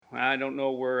I don't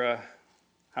know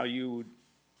how you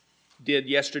did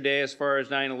yesterday as far as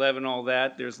 9/11, all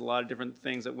that. There's a lot of different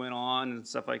things that went on and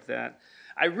stuff like that.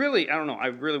 I don't know. I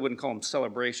really wouldn't call them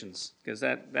celebrations because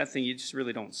that thing you just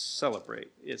really don't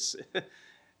celebrate. It's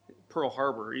Pearl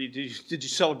Harbor. Did you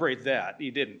celebrate that?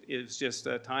 You didn't. It's just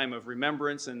a time of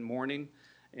remembrance and mourning,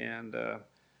 and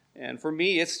for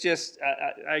me, it's just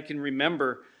I can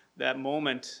remember that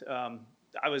moment.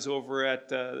 I was over at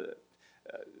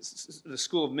the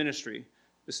School of Ministry,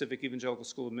 Pacific Evangelical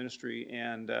School of Ministry,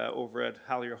 and over at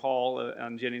Hallier Hall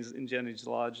in Jennings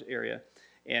Lodge area,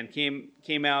 and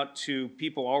came out to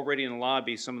people already in the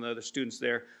lobby, some of the other students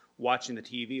there watching the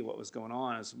TV, what was going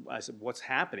on. I said, "What's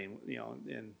happening?"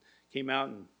 And came out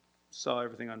and saw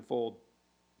everything unfold.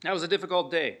 That was a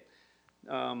difficult day,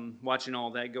 watching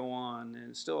all that go on,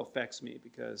 and it still affects me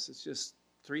because it's just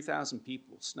 3,000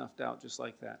 people snuffed out just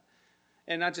like that.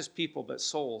 And not just people, but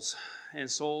souls, and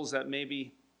souls that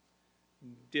maybe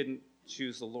didn't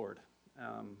choose the Lord.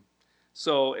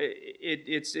 So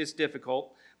it's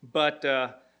difficult, but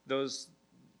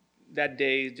that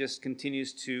day just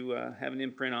continues to have an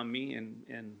imprint on me,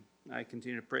 and I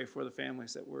continue to pray for the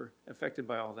families that were affected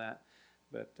by all that.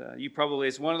 But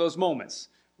it's one of those moments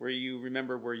where you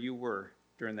remember where you were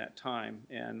during that time,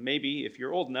 and maybe if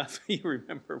you're old enough, you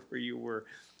remember where you were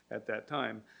at that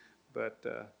time.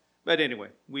 But anyway,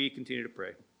 we continue to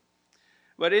pray.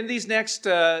 But in these next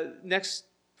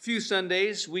few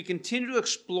Sundays, we continue to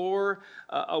explore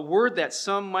a word that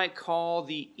some might call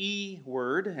the E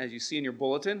word, as you see in your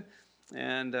bulletin,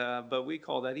 but we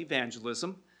call that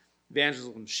evangelism.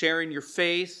 Evangelism, sharing your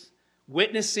faith,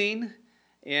 witnessing,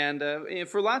 and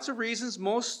for lots of reasons,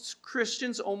 most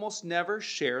Christians almost never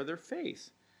share their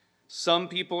faith. Some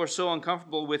people are so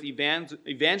uncomfortable with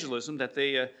evangelism that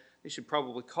they should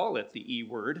probably call it the E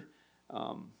word.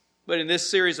 But in this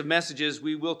series of messages,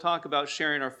 we will talk about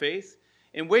sharing our faith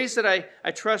in ways that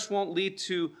I trust won't lead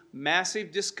to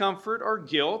massive discomfort or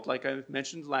guilt, like I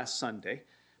mentioned last Sunday,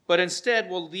 but instead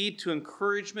will lead to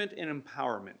encouragement and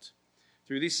empowerment.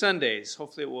 Through these Sundays,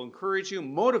 hopefully it will encourage you,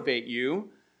 motivate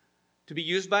you to be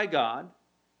used by God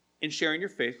in sharing your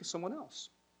faith with someone else.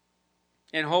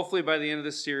 And hopefully by the end of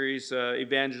this series,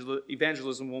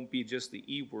 evangelism won't be just the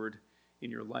E word in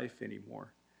your life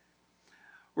anymore.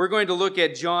 We're going to look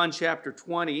at John chapter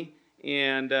 20,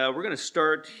 and we're going to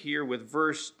start here with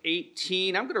verse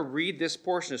 18. I'm going to read this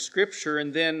portion of Scripture,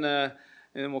 and then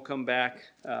we'll come back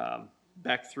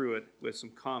through it with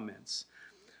some comments.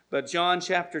 But John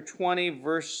chapter 20,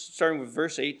 starting with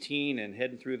verse 18 and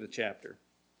heading through the chapter.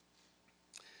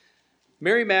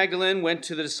 Mary Magdalene went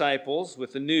to the disciples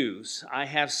with the news, "I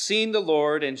have seen the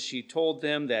Lord," and she told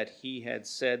them that he had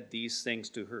said these things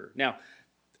to her. Now,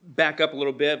 back up a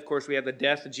little bit. Of course, we have the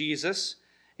death of Jesus,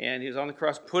 and he was on the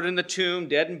cross, put in the tomb,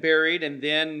 dead and buried, and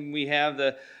then we have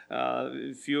the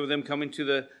few of them coming to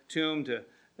the tomb to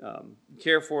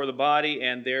care for the body,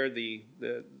 and there the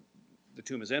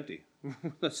tomb is empty.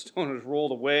 The stone was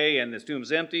rolled away, and this tomb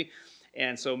is empty.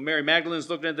 And so Mary Magdalene's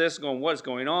looking at this, going, "What is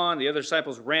going on?" The other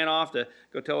disciples ran off to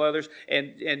go tell others,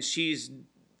 and she's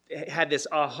had this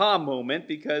aha moment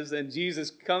because then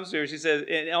Jesus comes to her. She says,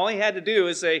 and all he had to do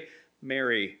is say,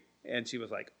 "Mary," and she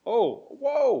was like, "Oh,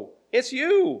 whoa, it's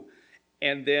you!"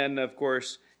 And then, of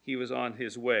course, he was on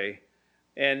his way.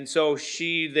 And so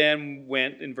she then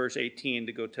went in verse 18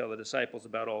 to go tell the disciples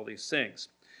about all these things.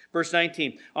 Verse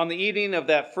 19, on the evening of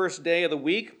that first day of the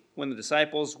week, when the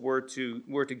disciples were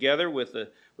together with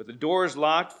the doors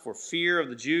locked for fear of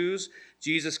the Jews,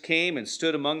 Jesus came and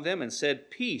stood among them and said,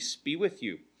 "Peace be with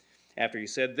you." After he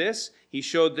said this, he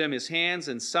showed them his hands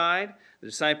and side. The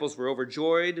disciples were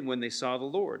overjoyed when they saw the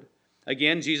Lord.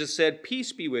 Again, Jesus said,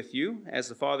 "Peace be with you. As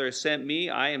the Father has sent me,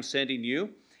 I am sending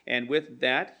you." And with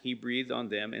that, he breathed on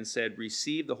them and said,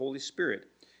 "Receive the Holy Spirit.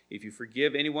 If you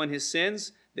forgive anyone his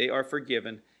sins, they are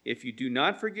forgiven. If you do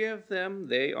not forgive them,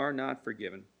 they are not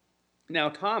forgiven." Now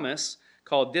Thomas,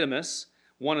 called Didymus,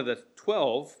 one of the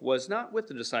 12, was not with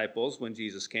the disciples when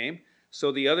Jesus came.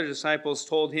 So the other disciples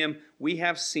told him, "We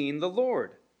have seen the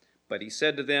Lord." But he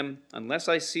said to them, "Unless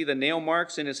I see the nail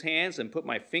marks in his hands and put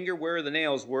my finger where the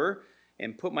nails were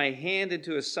and put my hand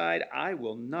into his side, I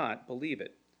will not believe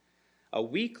it." A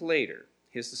week later,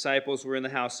 his disciples were in the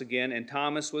house again, and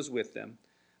Thomas was with them.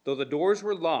 Though the doors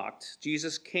were locked,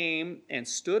 Jesus came and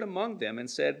stood among them and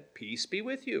said, "Peace be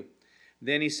with you."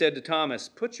 Then he said to Thomas,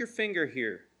 "Put your finger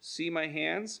here. See my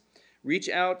hands? Reach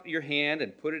out your hand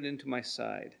and put it into my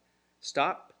side.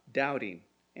 Stop doubting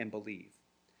and believe."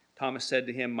 Thomas said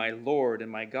to him, "My Lord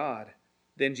and my God."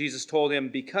 Then Jesus told him,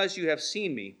 "Because you have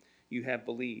seen me, you have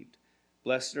believed.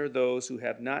 Blessed are those who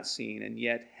have not seen and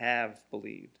yet have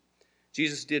believed."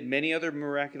 Jesus did many other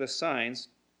miraculous signs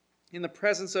in the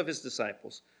presence of his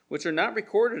disciples, which are not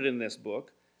recorded in this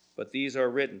book, but these are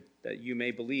written that you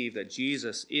may believe that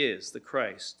Jesus is the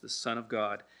Christ, the Son of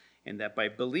God, and that by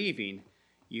believing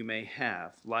you may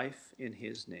have life in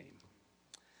his name.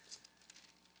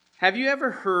 Have you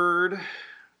ever heard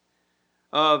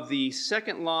of the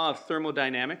second law of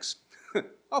thermodynamics?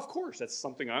 Of course, that's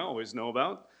something I always know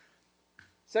about.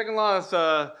 Second law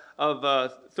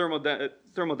of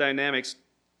thermodynamics.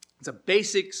 It's a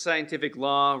basic scientific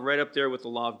law right up there with the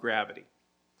law of gravity.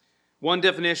 One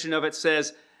definition of it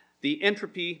says the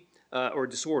entropy or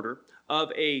disorder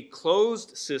of a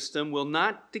closed system will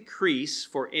not decrease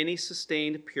for any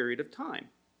sustained period of time.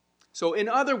 So in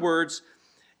other words,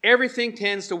 everything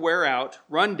tends to wear out,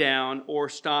 run down, or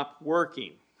stop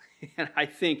working. And I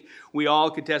think we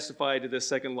all could testify to this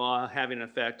second law having an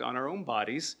effect on our own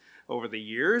bodies over the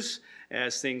years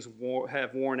as things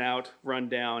have worn out, run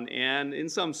down, and in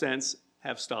some sense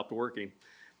have stopped working.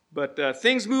 But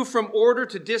things move from order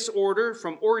to disorder,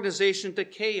 from organization to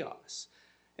chaos.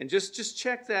 And just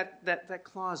check that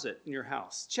closet in your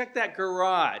house. Check that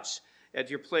garage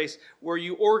at your place where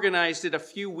you organized it a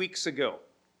few weeks ago.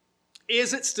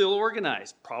 Is it still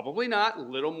organized? Probably not. A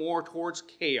little more towards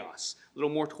chaos, a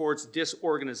little more towards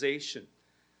disorganization.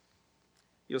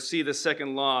 You'll see the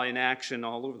second law in action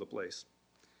all over the place.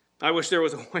 I wish there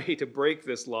was a way to break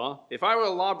this law. If I were a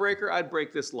lawbreaker, I'd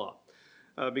break this law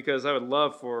because I would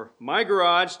love for my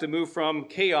garage to move from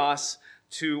chaos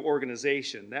to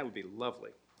organization. That would be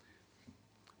lovely.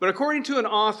 But according to an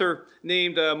author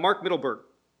named Mark Mittelberg,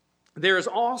 there is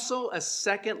also a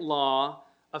second law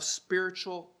of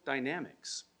spiritual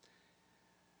dynamics.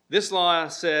 This law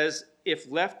says,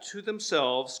 if left to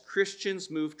themselves,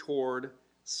 Christians move toward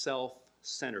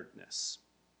self-centeredness.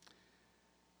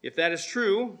 If that is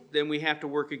true, then we have to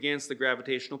work against the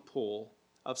gravitational pull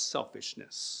of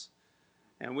selfishness.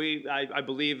 And I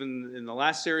believe in the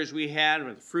last series we had,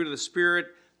 the fruit of the Spirit,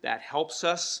 that helps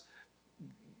us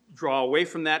draw away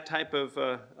from that type of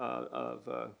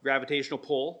gravitational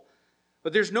pull.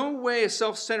 But there's no way a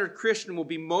self-centered Christian will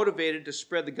be motivated to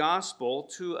spread the gospel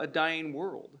to a dying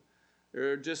world.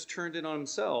 They're just turned in on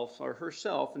himself or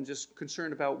herself and just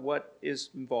concerned about what is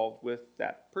involved with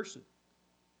that person.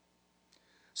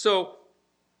 So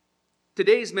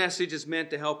today's message is meant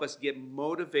to help us get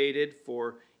motivated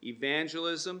for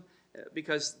evangelism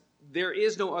because there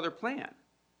is no other plan.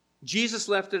 Jesus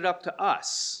left it up to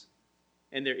us,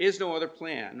 and there is no other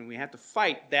plan. And we have to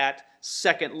fight that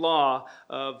second law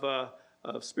of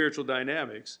spiritual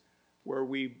dynamics where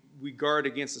we guard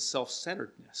against the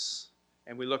self-centeredness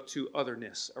and we look to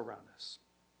otherness around us.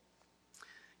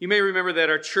 You may remember that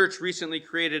our church recently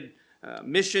created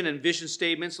mission and vision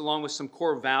statements along with some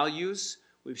core values.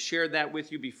 We've shared that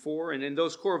with you before, and in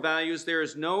those core values there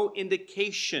is no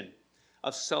indication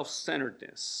of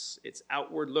self-centeredness. It's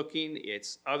outward looking,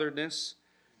 it's otherness.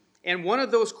 And one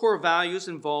of those core values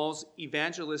involves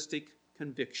evangelistic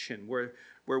conviction,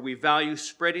 where we value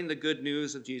spreading the good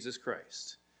news of Jesus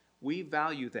Christ. We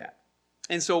value that.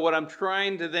 And so what I'm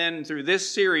trying to then, through this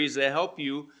series, to help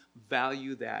you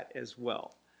value that as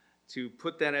well, to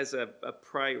put that as a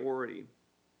priority.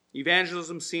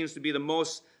 Evangelism seems to be the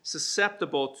most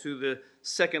susceptible to the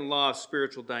second law of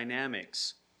spiritual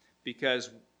dynamics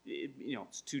because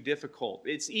it's too difficult.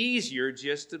 It's easier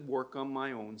just to work on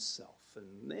my own self.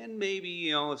 And then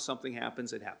maybe, if something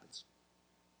happens, it happens.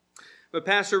 But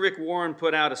Pastor Rick Warren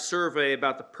put out a survey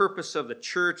about the purpose of the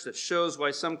church that shows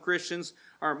why some Christians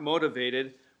aren't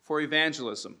motivated for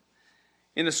evangelism.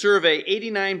 In the survey,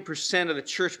 89% of the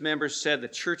church members said the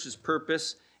church's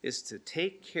purpose is to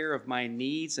take care of my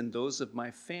needs and those of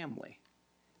my family.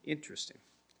 Interesting.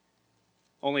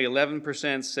 Only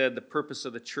 11% said the purpose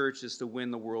of the church is to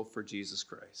win the world for Jesus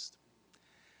Christ.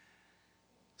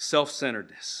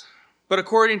 Self-centeredness. But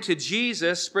according to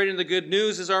Jesus, spreading the good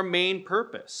news is our main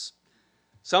purpose.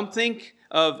 Some think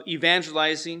of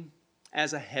evangelizing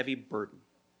as a heavy burden.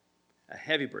 A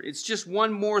heavy burden. It's just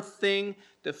one more thing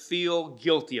to feel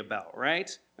guilty about, right?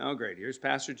 Oh, great. Here's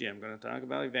Pastor Jim going to talk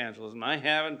about evangelism. I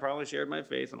haven't probably shared my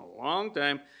faith in a long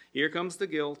time. Here comes the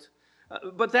guilt.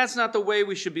 But that's not the way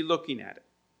we should be looking at it.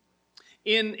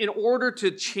 In order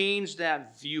to change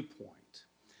that viewpoint,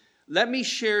 let me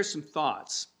share some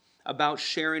thoughts about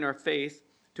sharing our faith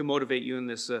to motivate you in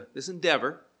this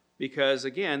endeavor. Because,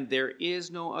 again, there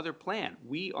is no other plan.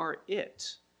 We are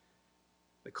it.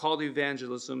 The call to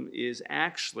evangelism is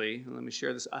actually, let me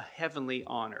share this, a heavenly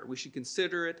honor. We should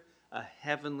consider it a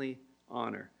heavenly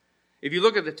honor. If you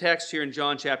look at the text here in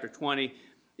John chapter 20,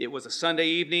 it was a Sunday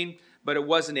evening, but it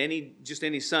wasn't just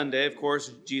any Sunday. Of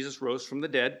course, Jesus rose from the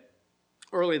dead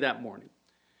early that morning.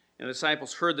 And the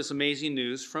disciples heard this amazing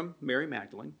news from Mary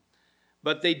Magdalene,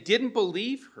 but they didn't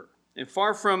believe her. And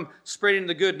far from spreading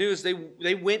the good news,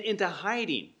 they went into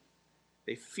hiding.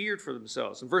 They feared for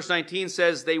themselves. And verse 19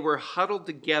 says they were huddled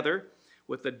together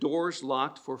with the doors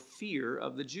locked for fear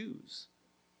of the Jews.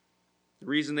 The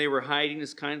reason they were hiding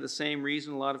is kind of the same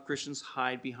reason a lot of Christians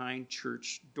hide behind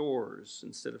church doors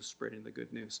instead of spreading the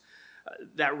good news.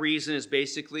 That reason is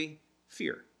basically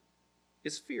fear.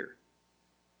 It's fear.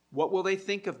 What will they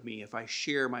think of me if I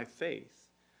share my faith?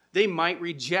 They might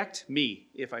reject me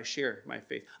if I share my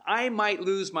faith. I might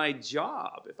lose my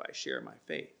job if I share my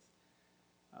faith.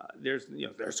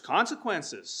 There's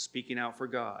consequences speaking out for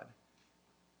God.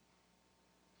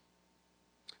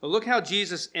 Well, look how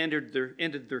Jesus ended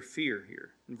their fear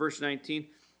here. In verse 19,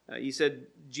 he said,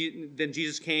 then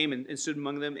Jesus came and stood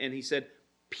among them, and he said,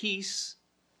 peace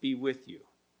be with you.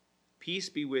 Peace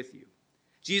be with you.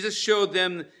 Jesus showed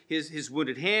them his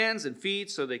wounded hands and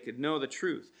feet so they could know the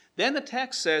truth. Then the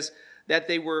text says that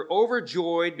they were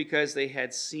overjoyed because they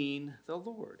had seen the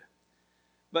Lord.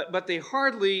 But they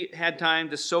hardly had time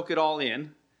to soak it all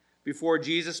in before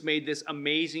Jesus made this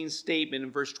amazing statement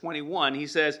in verse 21. He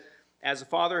says, as the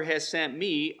Father has sent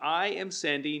me, I am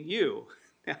sending you.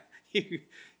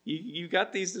 You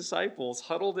got these disciples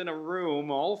huddled in a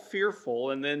room, all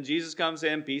fearful, and then Jesus comes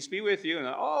in, peace be with you, and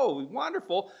oh,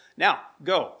 wonderful. Now,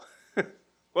 go.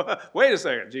 Wait a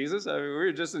second, Jesus.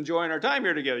 We're just enjoying our time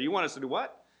here together. You want us to do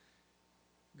what?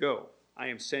 Go. I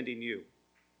am sending you.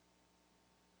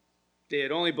 They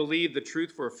had only believed the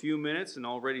truth for a few minutes, and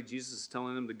already Jesus is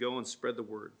telling them to go and spread the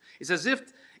word. It's as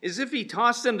if he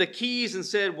tossed them the keys and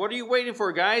said, what are you waiting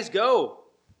for, guys? Go.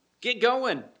 Get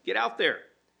going. Get out there.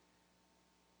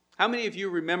 How many of you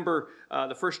remember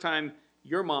the first time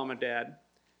your mom and dad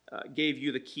gave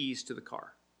you the keys to the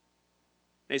car?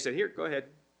 They said, here, go ahead.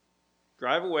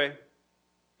 Drive away.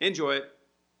 Enjoy it.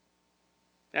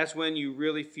 That's when you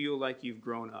really feel like you've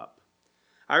grown up.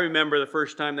 I remember the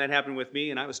first time that happened with me,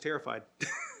 and I was terrified.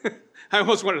 I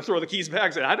almost wanted to throw the keys back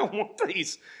and say, I don't want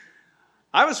these.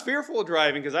 I was fearful of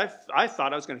driving because I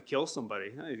thought I was going to kill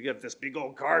somebody. You got this big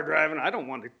old car driving. I don't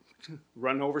want to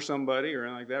run over somebody or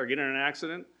anything like that or get in an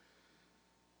accident.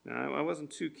 No, I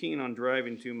wasn't too keen on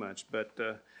driving too much.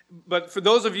 But for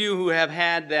those of you who have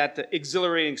had that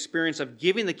exhilarating experience of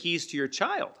giving the keys to your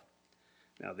child,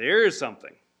 now there's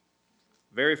something.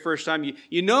 Very first time,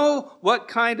 you know what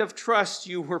kind of trust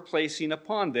you were placing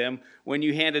upon them when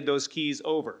you handed those keys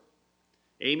over.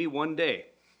 Amy, one day,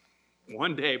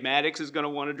 Maddox is going to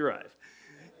want to drive,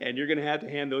 and you're going to have to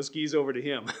hand those keys over to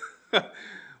him.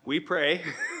 We pray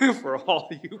for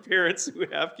all you parents who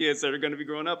have kids that are going to be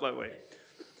growing up that way.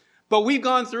 But we've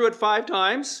gone through it 5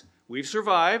 times. We've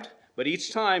survived, but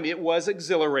each time it was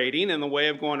exhilarating in the way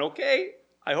of going, okay,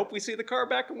 I hope we see the car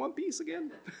back in one piece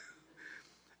again.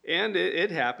 And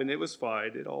it happened. It was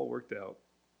fine. It all worked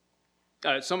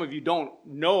out. Some of you don't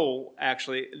know,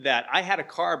 actually, that I had a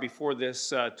car before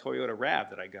this Toyota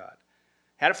RAV that I got.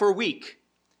 Had it for a week.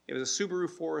 It was a Subaru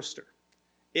Forester.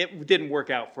 It didn't work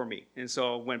out for me, and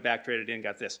so I went back, traded in, and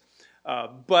got this.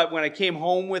 But when I came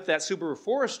home with that Subaru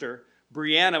Forester,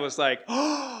 Brianna was like,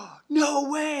 oh, no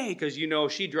way, because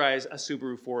she drives a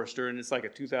Subaru Forester, and it's like a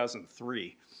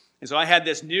 2003. And so I had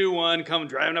this new one come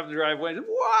driving up the driveway. And,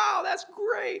 wow, that's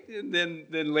great. And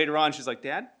then later on, she's like,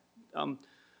 Dad,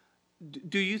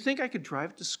 do you think I could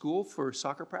drive to school for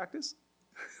soccer practice?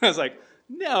 I was like,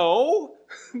 no.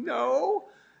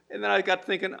 And then I got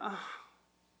thinking,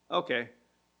 okay,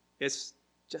 it's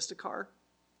just a car.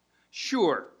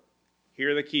 Sure, here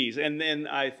are the keys. And then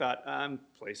I thought, I'm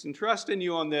placing trust in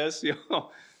you on this.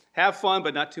 Have fun,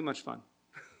 but not too much fun.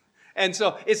 And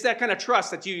so it's that kind of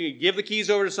trust that you give the keys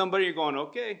over to somebody, you're going,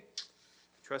 okay,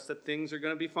 trust that things are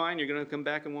going to be fine. You're going to come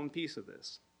back in one piece of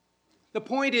this. The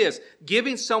point is,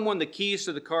 giving someone the keys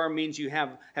to the car means you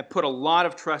have put a lot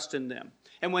of trust in them.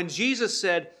 And when Jesus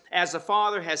said, as the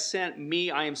Father has sent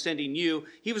me, I am sending you,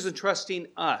 he was entrusting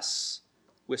us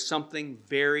with something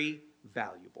very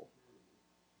valuable.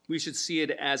 We should see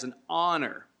it as an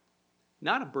honor,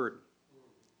 not a burden.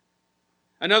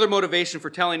 Another motivation for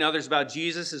telling others about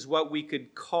Jesus is what we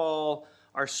could call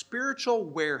our spiritual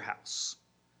warehouse.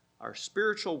 Our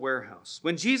spiritual warehouse.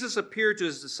 When Jesus appeared to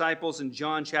his disciples in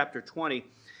John chapter 20,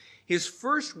 his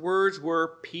first words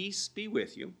were, peace be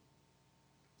with you.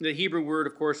 The Hebrew word,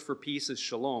 of course, for peace is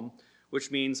shalom,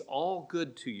 which means all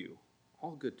good to you.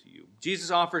 All good to you. Jesus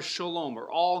offers shalom,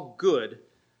 or all good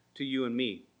to you and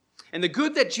me. And the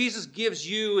good that Jesus gives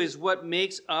you is what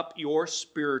makes up your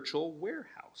spiritual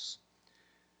warehouse.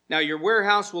 Now, your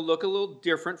warehouse will look a little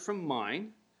different from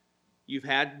mine. You've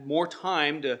had more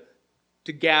time to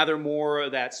gather more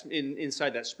of that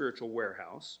inside that spiritual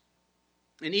warehouse.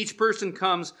 And each person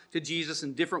comes to Jesus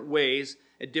in different ways,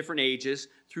 at different ages,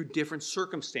 through different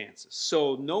circumstances.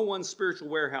 So no one spiritual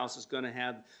warehouse is going to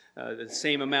have the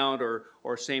same amount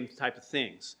or same type of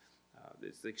things.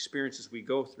 It's the experiences we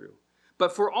go through.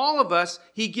 But for all of us,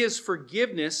 he gives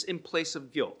forgiveness in place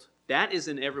of guilt. That is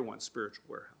in everyone's spiritual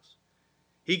warehouse.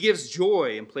 He gives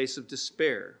joy in place of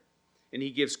despair. And he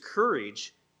gives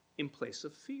courage in place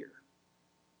of fear.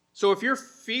 So if you're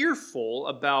fearful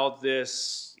about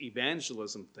this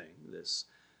evangelism thing, this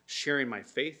sharing my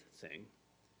faith thing,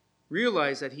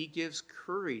 realize that he gives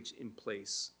courage in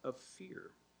place of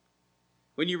fear.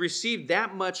 When you receive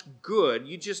that much good,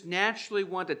 you just naturally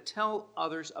want to tell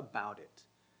others about it.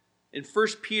 In 1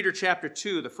 Peter chapter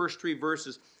 2, the first 3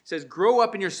 verses, it says, "Grow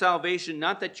up in your salvation,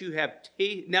 now that you have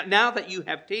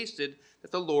tasted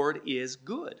that the Lord is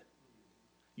good."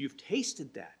 You've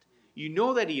tasted that. You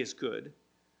know that he is good.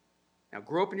 Now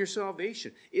grow up in your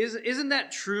salvation. Isn't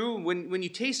that true? When you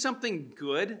taste something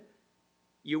good,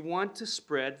 you want to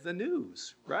spread the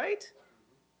news, right?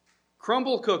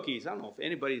 Crumble cookies. I don't know if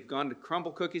anybody's gone to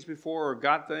Crumble cookies before or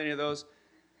got any of those.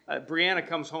 Brianna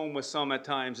comes home with some at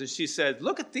times, and she says,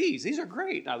 "Look at these. These are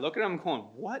great." And I look at them going,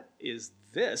 "What is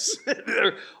this?"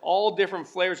 They're all different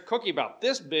flavors. Cookie about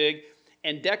this big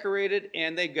and decorated,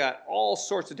 and they got all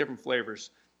sorts of different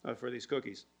flavors for these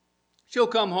cookies. She'll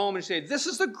come home and say, "This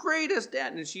is the greatest,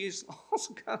 Dad." And she's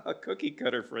also got a cookie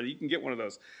cutter for it. You can get one of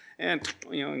those. And,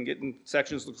 and get in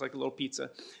sections, looks like a little pizza.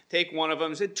 Take one of them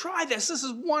and say, "Try this. This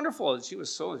is wonderful." And she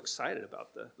was so excited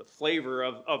about the flavor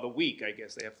of the week, I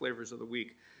guess. They have flavors of the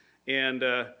week. And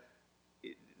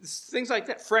things like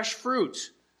that. Fresh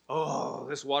fruit. "Oh,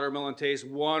 this watermelon tastes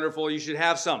wonderful. You should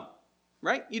have some."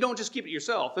 Right? You don't just keep it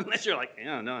yourself unless you're like,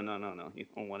 "Yeah, no. You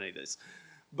don't want any of this."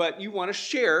 But you want to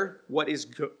share what is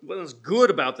good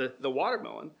about the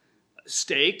watermelon.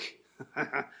 Steak.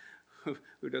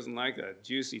 Who doesn't like a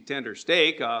juicy, tender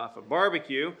steak off a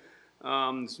barbecue?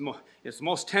 It's the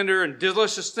most tender and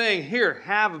delicious thing. Here,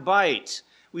 have a bite.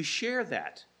 We share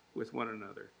that with one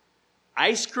another.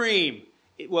 Ice cream.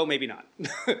 Well, maybe not.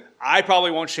 I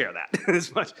probably won't share that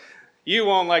as much. You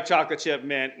won't like chocolate chip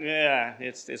mint. Yeah,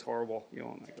 it's horrible. You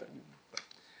won't like that.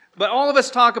 But all of us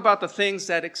talk about the things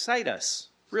that excite us.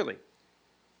 Really.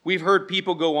 We've heard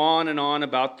people go on and on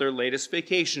about their latest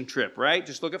vacation trip, right?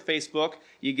 Just look at Facebook.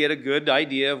 You get a good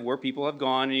idea of where people have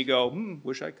gone, and you go,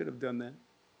 wish I could have done that.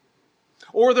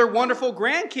 Or their wonderful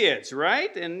grandkids,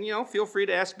 right? And, feel free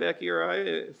to ask Becky or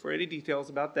I for any details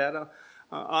about that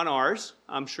on ours.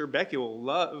 I'm sure Becky will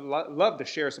love to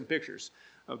share some pictures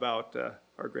about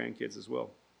our grandkids as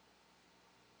well.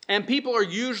 And people are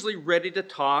usually ready to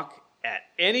talk at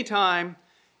any time,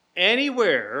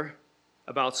 anywhere,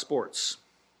 about sports,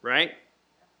 right?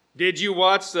 Did you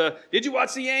watch the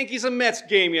Yankees and Mets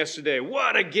game yesterday?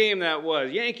 What a game that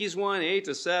was. Yankees won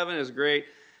 8-7. It was great.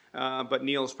 But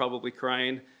Neil's probably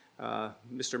crying.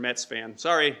 Mr. Mets fan.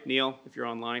 Sorry, Neil, if you're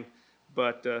online.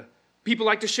 But people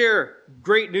like to share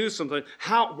great news sometimes.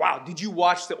 Wow, did you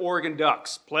watch the Oregon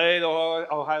Ducks play the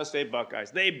Ohio State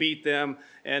Buckeyes? They beat them,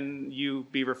 and you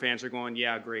Beaver fans are going,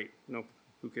 "Yeah, great." No,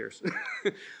 who cares?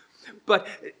 But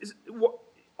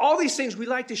all these things, we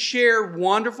like to share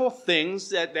wonderful things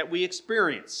that we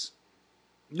experience.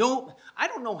 No, I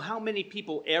don't know how many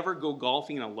people ever go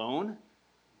golfing alone.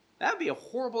 That would be a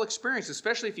horrible experience,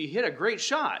 especially if you hit a great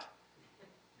shot.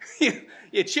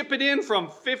 You chip it in from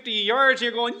 50 yards, and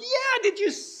you're going, "Yeah, did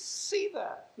you see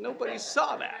that?" Nobody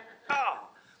saw that. Oh.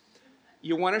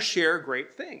 You want to share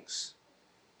great things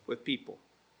with people.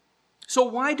 So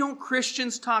why don't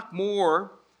Christians talk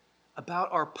more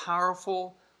about our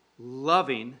powerful,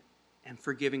 loving, and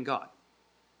forgiving God?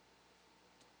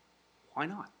 Why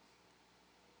not?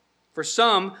 For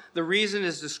some, the reason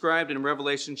is described in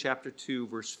Revelation chapter 2,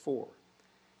 verse 4.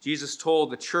 Jesus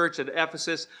told the church at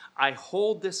Ephesus, "I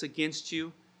hold this against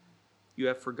you. You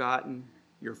have forgotten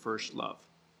your first love."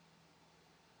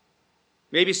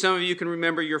 Maybe some of you can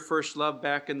remember your first love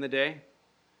back in the day.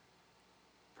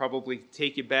 Probably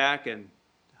take you back in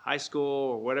high school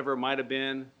or whatever it might have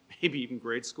been, maybe even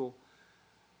grade school.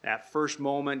 That first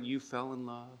moment you fell in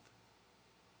love.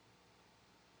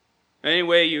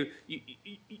 Anyway,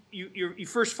 you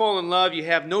first fall in love, you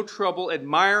have no trouble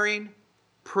admiring,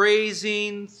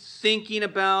 praising, thinking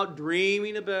about,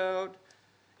 dreaming about,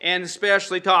 and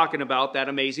especially talking about that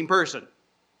amazing person.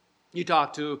 You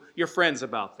talk to your friends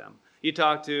about them. You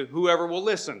talk to whoever will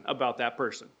listen about that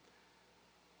person.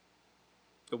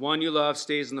 The one you love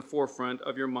stays in the forefront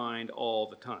of your mind all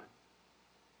the time.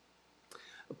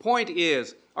 The point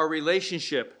is, our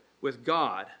relationship with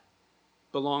God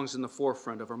belongs in the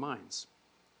forefront of our minds.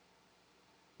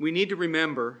 We need to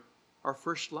remember our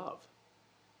first love.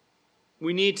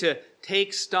 We need to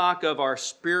take stock of our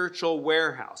spiritual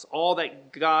warehouse, all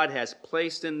that God has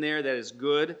placed in there that is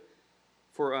good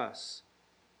for us.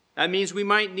 That means we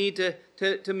might need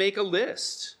to make a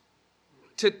list,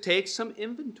 to take some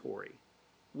inventory.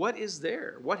 What is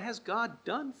there? What has God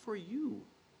done for you?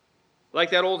 Like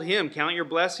that old hymn, count your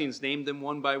blessings, name them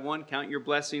one by one, count your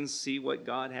blessings, see what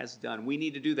God has done. We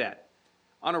need to do that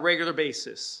on a regular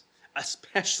basis,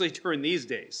 especially during these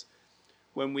days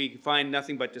when we find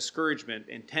nothing but discouragement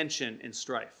and tension and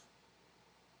strife.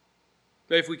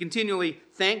 But if we continually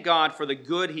thank God for the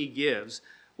good he gives,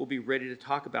 we'll be ready to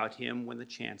talk about him when the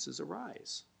chances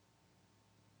arise.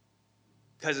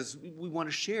 Because we want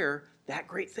to share that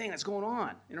great thing that's going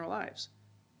on in our lives.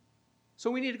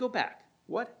 So we need to go back.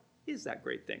 What is that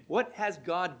great thing? What has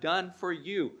God done for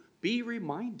you? Be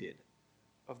reminded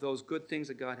of those good things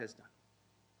that God has done.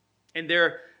 And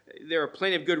there are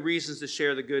plenty of good reasons to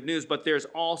share the good news, but there's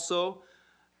also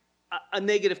a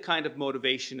negative kind of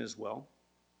motivation as well.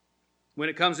 When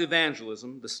it comes to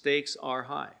evangelism, the stakes are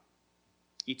high.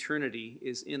 Eternity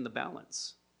is in the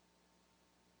balance.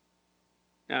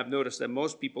 Now, I've noticed that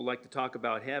most people like to talk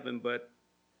about heaven, but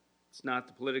it's not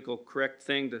the political correct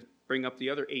thing to bring up the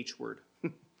other H word.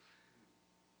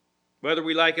 Whether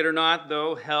we like it or not,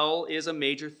 though, hell is a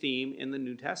major theme in the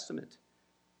New Testament.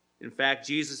 In fact,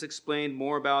 Jesus explained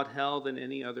more about hell than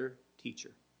any other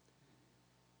teacher.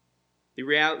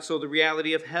 So the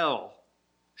reality of hell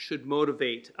should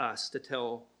motivate us to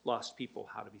tell lost people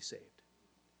how to be saved.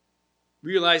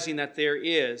 Realizing that there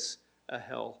is a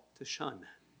hell to shun.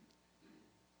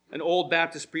 An old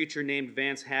Baptist preacher named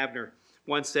Vance Havner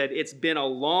once said, "It's been a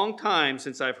long time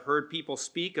since I've heard people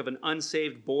speak of an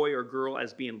unsaved boy or girl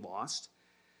as being lost.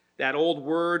 That old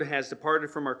word has departed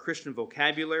from our Christian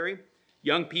vocabulary.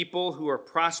 Young people who are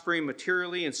prospering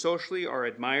materially and socially are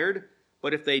admired,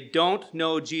 but if they don't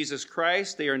know Jesus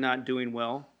Christ, they are not doing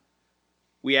well.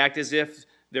 We act as if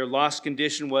their lost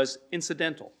condition was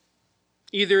incidental.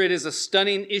 Either it is a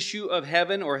stunning issue of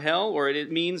heaven or hell, or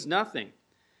it means nothing.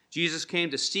 Jesus came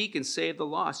to seek and save the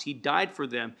lost. He died for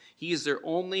them. He is their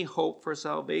only hope for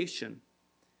salvation.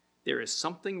 There is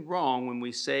something wrong when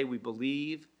we say we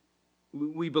believe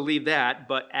that,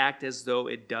 but act as though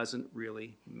it doesn't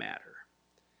really matter."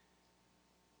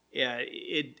 Yeah,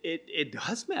 it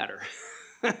does matter.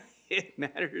 It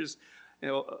matters,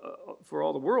 for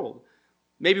all the world.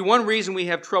 Maybe one reason we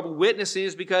have trouble witnessing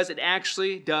is because it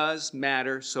actually does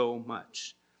matter so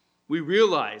much. We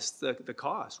realize the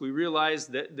cost. We realize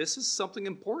that this is something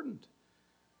important.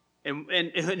 And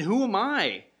who am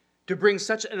I to bring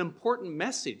such an important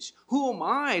message? Who am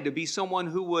I to be someone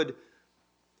who would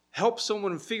help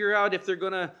someone figure out if they're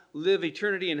going to live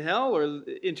eternity in hell or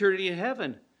eternity in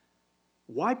heaven?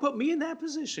 Why put me in that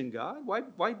position, God?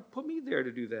 Why put me there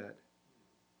to do that?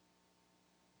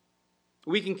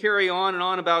 We can carry on and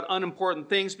on about unimportant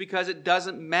things because it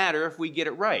doesn't matter if we get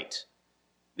it right.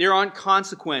 There aren't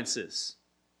consequences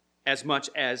as much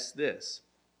as this.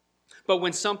 But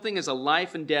when something is a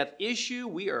life and death issue,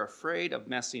 we are afraid of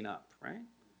messing up, right?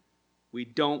 We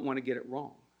don't want to get it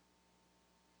wrong.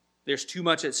 There's too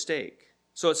much at stake.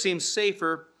 So it seems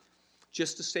safer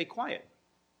just to stay quiet.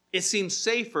 It seems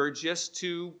safer just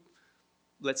to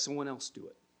let someone else do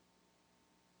it.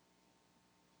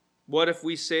 What if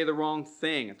we say the wrong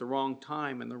thing at the wrong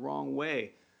time in the wrong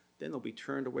way? Then they'll be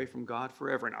turned away from God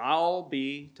forever, and I'll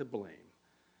be to blame.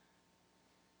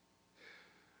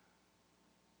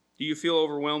 Do you feel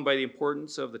overwhelmed by the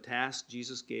importance of the task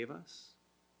Jesus gave us?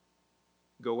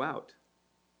 Go out.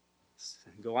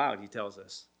 Go out, he tells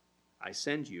us. I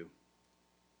send you.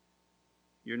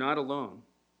 You're not alone.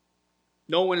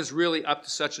 No one is really up to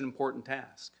such an important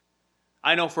task.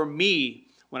 I know for me,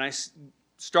 when I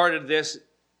started this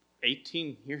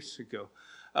 18 years ago,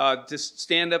 to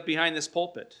stand up behind this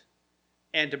pulpit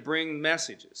and to bring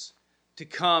messages, to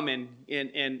come and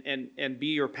be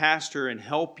your pastor and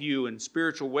help you in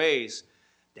spiritual ways,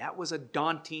 that was a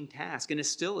daunting task, and it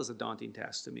still is a daunting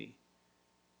task to me.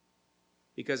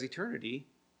 Because eternity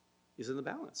is in the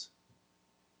balance.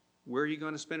 Where are you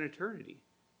going to spend eternity?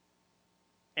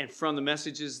 And from the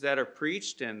messages that are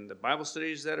preached and the Bible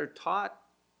studies that are taught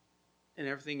and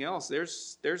everything else,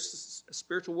 there's a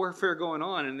spiritual warfare going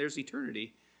on, and there's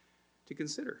eternity to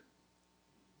consider.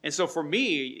 And so for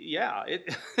me,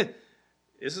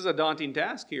 this is a daunting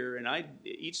task here. And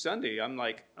each Sunday, I'm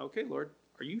like, okay, Lord,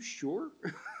 are you sure?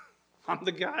 I'm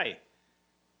the guy.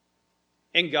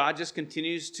 And God just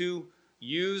continues to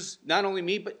use not only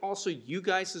me, but also you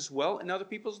guys as well in other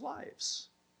people's lives.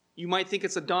 You might think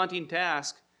it's a daunting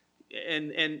task,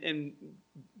 and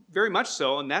very much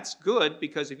so, and that's good,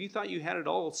 because if you thought you had it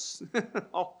all,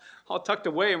 all tucked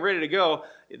away and ready to go,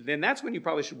 then that's when you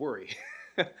probably should worry,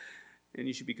 and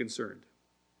you should be concerned.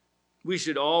 We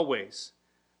should always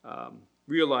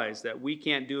realize that we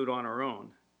can't do it on our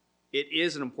own. It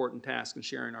is an important task in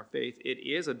sharing our faith. It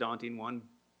is a daunting one,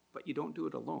 but you don't do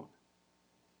it alone.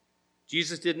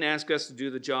 Jesus didn't ask us to do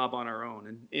the job on our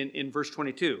own. In verse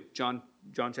 22, John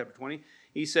chapter 20,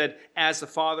 he said, "As the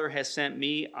Father has sent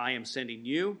me, I am sending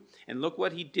you." And look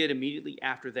what he did immediately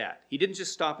after that. He didn't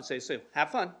just stop and say, "So,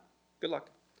 have fun. Good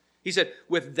luck." He said,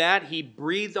 with that, he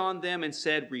breathed on them and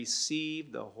said,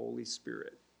 "Receive the Holy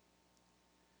Spirit."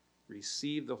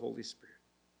 Receive the Holy Spirit.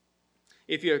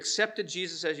 If you accepted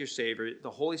Jesus as your Savior,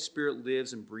 the Holy Spirit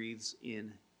lives and breathes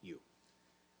in you.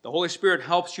 The Holy Spirit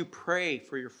helps you pray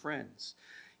for your friends.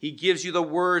 He gives you the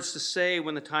words to say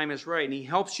when the time is right, and he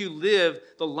helps you live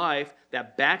the life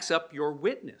that backs up your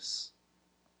witness.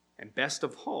 And best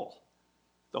of all,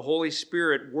 the Holy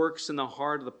Spirit works in the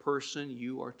heart of the person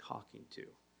you are talking to.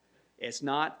 It's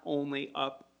not only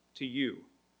up to you.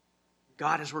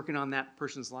 God is working on that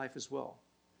person's life as well.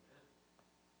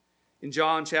 In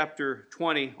John chapter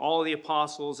 20, all of the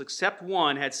apostles, except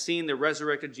one, had seen the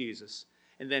resurrected Jesus.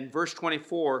 And then verse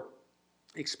 24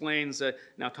 explains that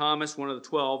now Thomas, one of the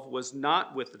 12, was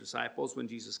not with the disciples when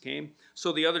Jesus came.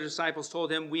 So the other disciples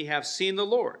told him, "We have seen the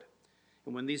Lord."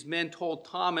 And when these men told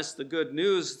Thomas the good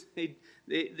news, they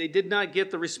did not get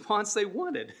the response they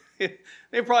wanted. They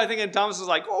were probably thinking Thomas was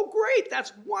like, "Oh, great,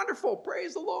 that's wonderful,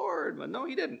 praise the Lord." But no,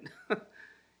 he didn't.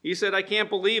 He said, "I can't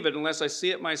believe it unless I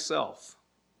see it myself."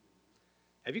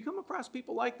 Have you come across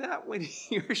people like that when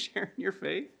you're sharing your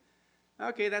faith?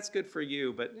 Okay, that's good for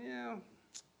you, but yeah,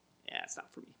 it's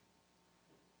not for me.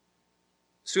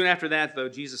 Soon after that, though,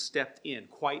 Jesus stepped in,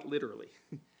 quite literally.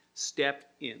 Stepped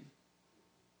in.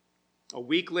 A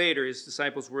week later, his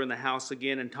disciples were in the house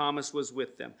again, and Thomas was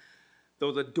with them.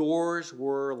 Though the doors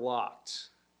were locked,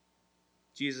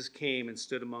 Jesus came and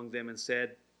stood among them and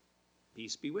said,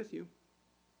 "Peace be with you."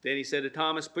 Then he said to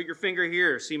Thomas, "Put your finger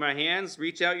here. See my hands?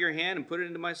 Reach out your hand and put it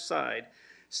into my side.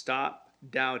 Stop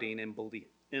doubting and believe."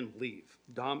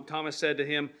 Thomas said to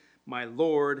him, "My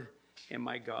Lord and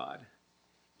my God."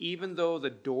 Even though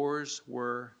the doors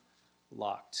were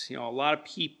locked. A lot of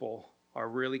people are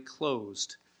really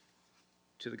closed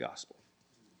to the gospel.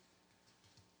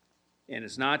 And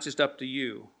it's not just up to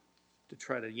you to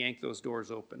try to yank those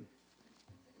doors open.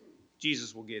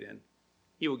 Jesus will get in.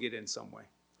 He will get in some way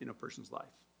in a person's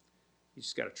life. You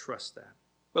just got to trust that.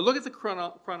 But look at the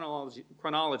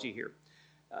chronology here.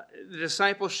 The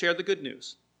disciples shared the good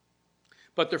news,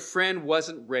 but their friend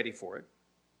wasn't ready for it.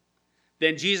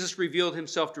 Then Jesus revealed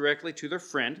himself directly to their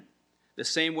friend, the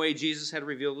same way Jesus had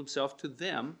revealed himself to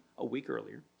them a week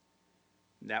earlier.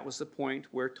 And that was the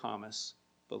point where Thomas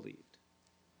believed.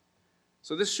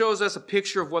 So this shows us a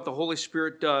picture of what the Holy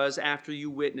Spirit does after you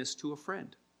witness to a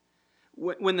friend.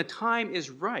 When the time is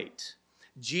right,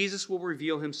 Jesus will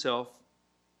reveal himself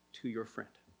to your friend,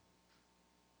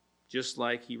 just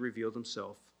like he revealed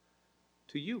himself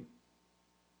to you.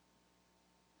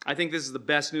 I think this is the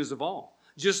best news of all.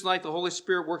 Just like the Holy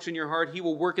Spirit works in your heart, he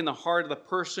will work in the heart of the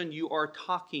person you are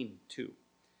talking to.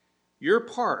 Your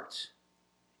part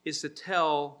is to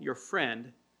tell your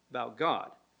friend about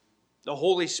God. The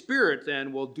Holy Spirit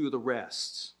then will do the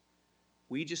rest.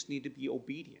 We just need to be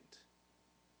obedient,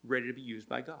 ready to be used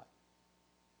by God.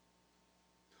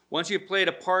 Once you've played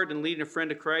a part in leading a friend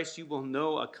to Christ, you will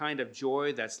know a kind of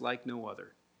joy that's like no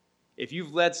other. If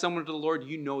you've led someone to the Lord,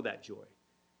 you know that joy.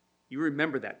 You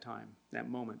remember that time, that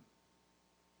moment.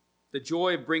 The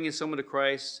joy of bringing someone to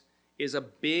Christ is a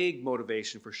big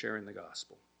motivation for sharing the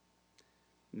gospel.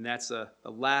 And that's the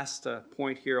last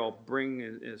point here I'll bring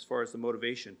as far as the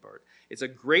motivation part. It's a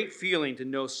great feeling to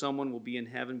know someone will be in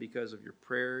heaven because of your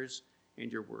prayers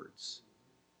and your words.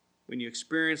 When you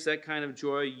experience that kind of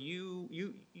joy, you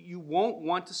won't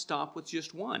want to stop with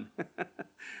just one.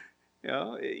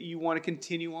 You want to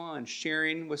continue on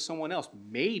sharing with someone else.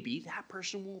 Maybe that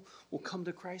person will come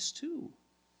to Christ too.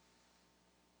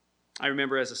 I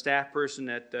remember as a staff person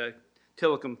at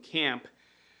Tillicum Camp,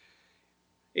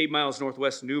 8 miles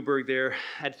northwest of Newburgh there,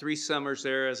 had 3 summers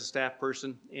there as a staff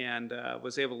person, and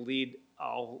was able to lead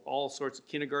all sorts of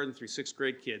kindergarten through 6th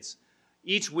grade kids.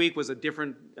 Each week was a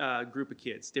different group of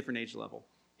kids, different age level,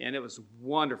 and it was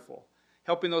wonderful.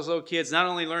 Helping those little kids not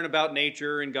only learn about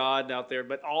nature and God out there,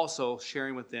 but also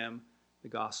sharing with them the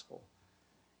gospel.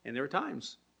 And there were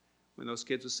times when those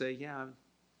kids would say, "Yeah,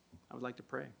 I would like to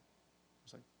pray." I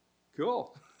was like,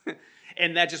 cool.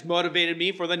 And that just motivated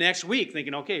me for the next week,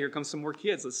 thinking, okay, here comes some more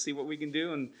kids. Let's see what we can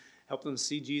do and help them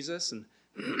see Jesus and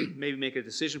maybe make a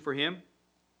decision for him.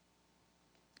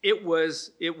 it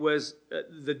was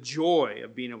the joy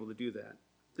of being able to do that.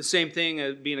 The same thing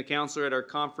as being a counselor at our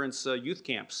conference youth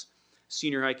camps,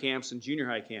 senior high camps and junior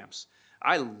high camps.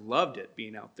 I loved it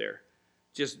being out there,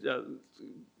 just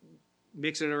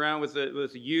mixing it around with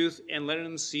the youth and letting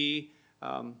them see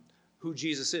who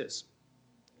Jesus is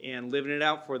and living it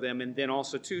out for them, and then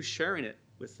also too sharing it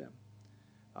with them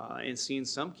and seeing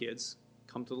some kids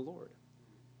come to the Lord.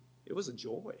 It was a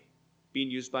joy being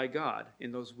used by God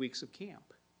in those weeks of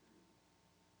camp.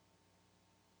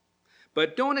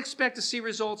 But don't expect to see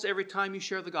results every time you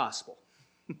share the gospel.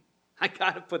 I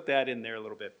got to put that in there a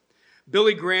little bit.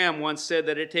 Billy Graham once said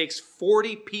that it takes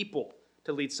 40 people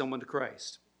to lead someone to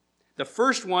Christ. The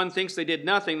first one thinks they did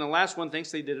nothing. The last one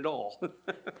thinks they did it all.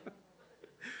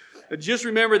 Just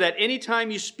remember that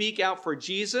anytime you speak out for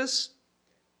Jesus,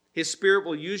 His Spirit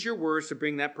will use your words to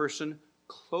bring that person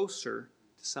closer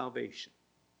to salvation.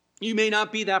 You may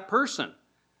not be that person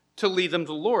to lead them to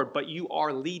the Lord, but you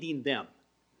are leading them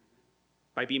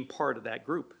by being part of that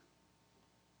group.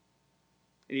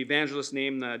 An evangelist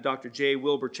named Dr. J.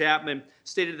 Wilbur Chapman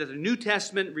stated that the New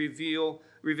Testament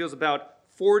reveals about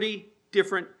 40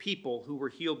 different people who were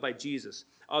healed by Jesus.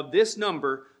 Of this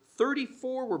number,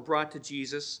 34 were brought to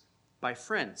Jesus by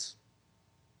friends.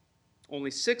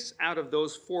 Only 6 out of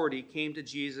those 40 came to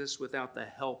Jesus without the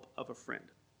help of a friend.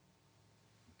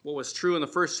 What was true in the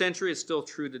first century is still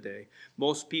true today.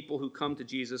 Most people who come to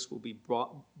Jesus will be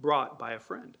brought by a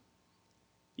friend.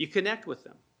 You connect with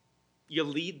them. You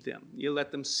lead them. You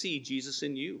let them see Jesus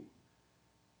in you.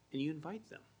 And you invite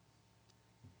them.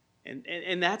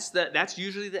 And that's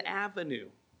usually the avenue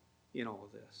in all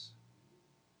of this.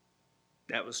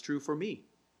 That was true for me.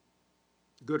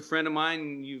 A good friend of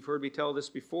mine, you've heard me tell this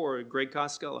before, Greg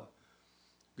Costello.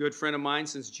 Good friend of mine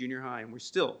since junior high, and we're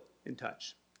still in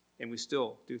touch. And we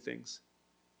still do things.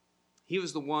 He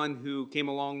was the one who came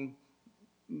along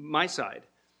my side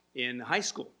in high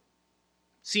school,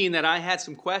 seeing that I had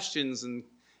some questions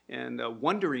and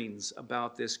wonderings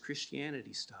about this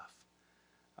Christianity stuff,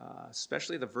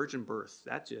 especially the virgin birth.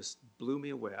 That just blew me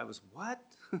away. I was, what?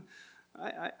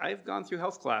 I've gone through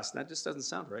health class, and that just doesn't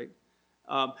sound right.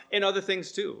 And other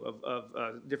things, too,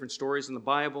 of different stories in the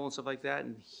Bible and stuff like that.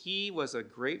 And he was a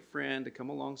great friend to come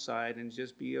alongside and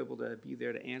just be able to be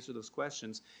there to answer those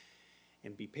questions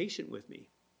and be patient with me.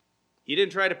 He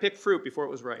didn't try to pick fruit before it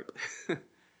was ripe.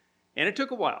 And it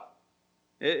took a while.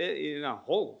 A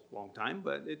whole long time,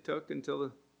 but it took until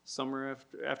the summer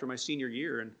after my senior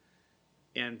year.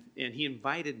 And he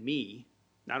invited me,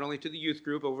 not only to the youth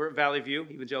group over at Valley View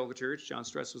Evangelical Church. John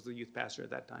Stress was the youth pastor at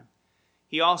that time.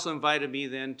 He also invited me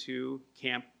then to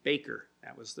Camp Baker.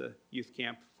 That was the youth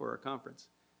camp for our conference.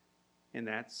 And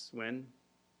that's when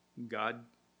God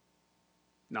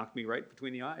knocked me right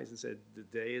between the eyes and said, the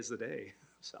day is the day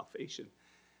of salvation.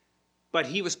 But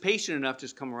he was patient enough to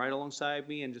just come right alongside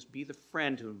me and just be the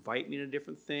friend to invite me to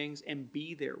different things and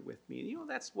be there with me. And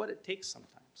that's what it takes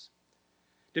sometimes.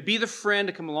 To be the friend,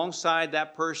 to come alongside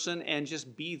that person and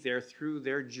just be there through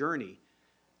their journey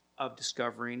of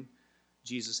discovering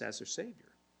Jesus as their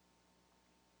Savior.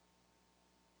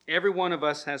 Every one of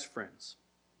us has friends.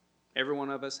 Every one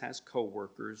of us has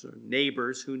co-workers or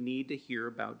neighbors who need to hear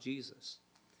about Jesus.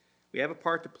 We have a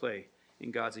part to play in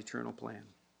God's eternal plan.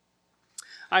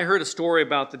 I heard a story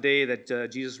about the day that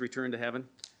Jesus returned to heaven.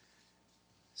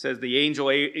 It says the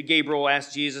angel Gabriel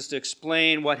asked Jesus to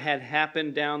explain what had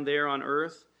happened down there on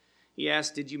earth. He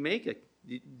asked, did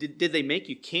they make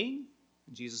you king?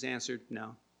 And Jesus answered,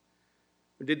 no.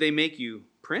 Or did they make you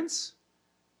prince?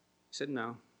 He said,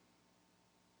 no.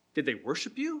 Did they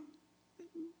worship you?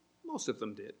 Most of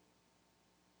them did.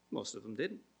 Most of them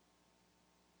didn't.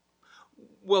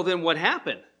 Well, then what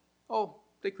happened? Oh,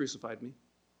 they crucified me.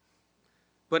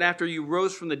 But after you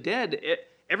rose from the dead,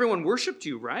 everyone worshiped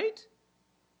you, right?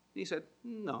 And he said,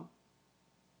 no.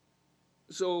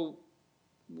 So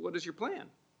what is your plan? And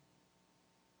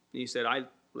he said, I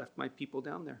left my people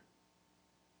down there.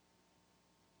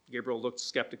 Gabriel looked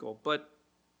skeptical, but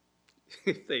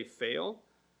if they fail,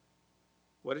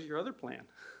 what is your other plan?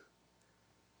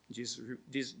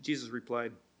 Jesus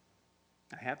replied,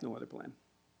 I have no other plan.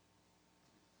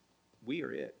 We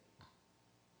are it.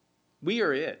 We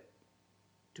are it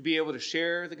to be able to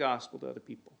share the gospel to other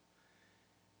people.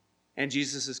 And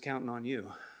Jesus is counting on you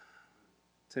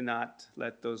to not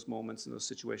let those moments and those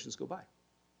situations go by.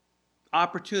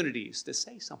 Opportunities to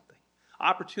say something.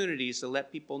 Opportunities to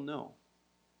let people know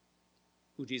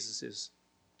who Jesus is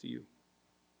to you.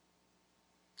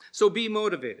 So be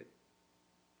motivated,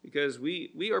 because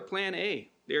we are plan A.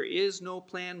 There is no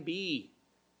plan B.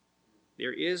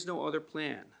 There is no other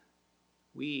plan.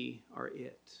 We are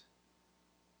it.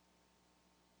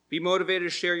 Be motivated to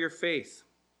share your faith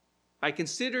by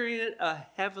considering it a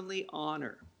heavenly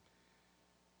honor.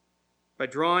 By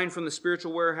drawing from the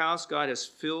spiritual warehouse God has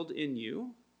filled in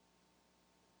you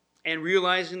and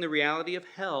realizing the reality of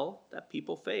hell that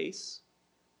people face,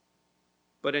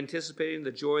 but anticipating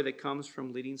the joy that comes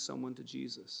from leading someone to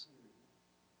Jesus.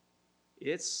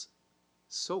 It's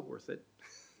so worth it.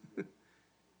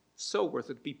 So worth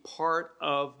it to be part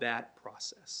of that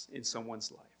process in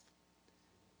someone's life.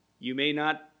 You may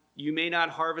not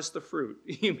harvest the fruit.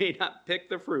 You may not pick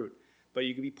the fruit, but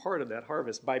you can be part of that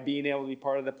harvest by being able to be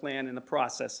part of the plan and the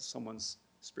process of someone's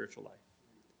spiritual life.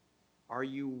 Are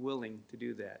you willing to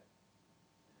do that?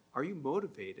 Are you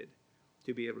motivated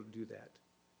to be able to do that?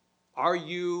 Are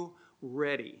you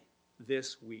ready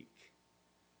this week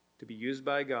to be used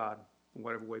by God in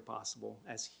whatever way possible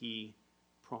as He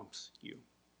prompts you?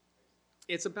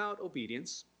 It's about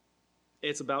obedience.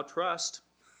 It's about trust.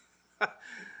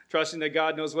 Trusting that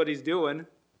God knows what He's doing.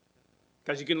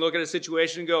 Because you can look at a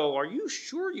situation and go, are you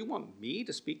sure you want me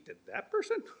to speak to that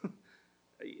person?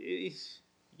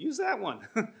 Use that one.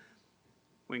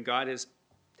 When God has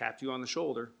tapped you on the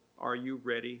shoulder, are you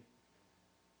ready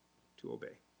to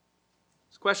obey?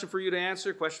 It's a question for you to answer,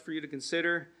 a question for you to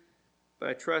consider. But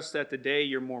I trust that today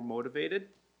you're more motivated to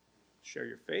share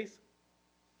your faith,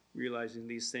 realizing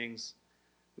these things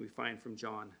we find from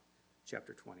John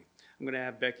chapter 20. I'm going to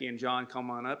have Becky and John come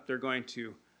on up. They're going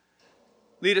to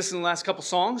lead us in the last couple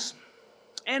songs.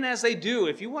 And as they do,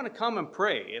 if you want to come and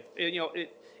pray,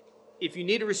 if you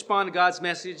need to respond to God's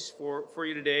message for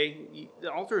you today,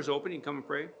 the altar is open. You can come and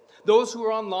pray. Those who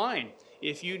are online,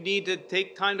 if you need to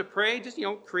take time to pray, just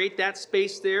create that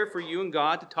space there for you and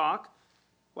God to talk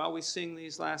while we sing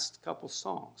these last couple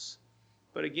songs.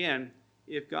 But again,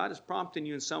 if God is prompting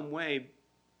you in some way,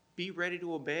 be ready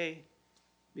to obey,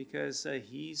 because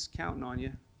He's counting on you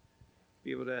to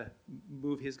be able to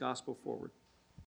move His gospel forward.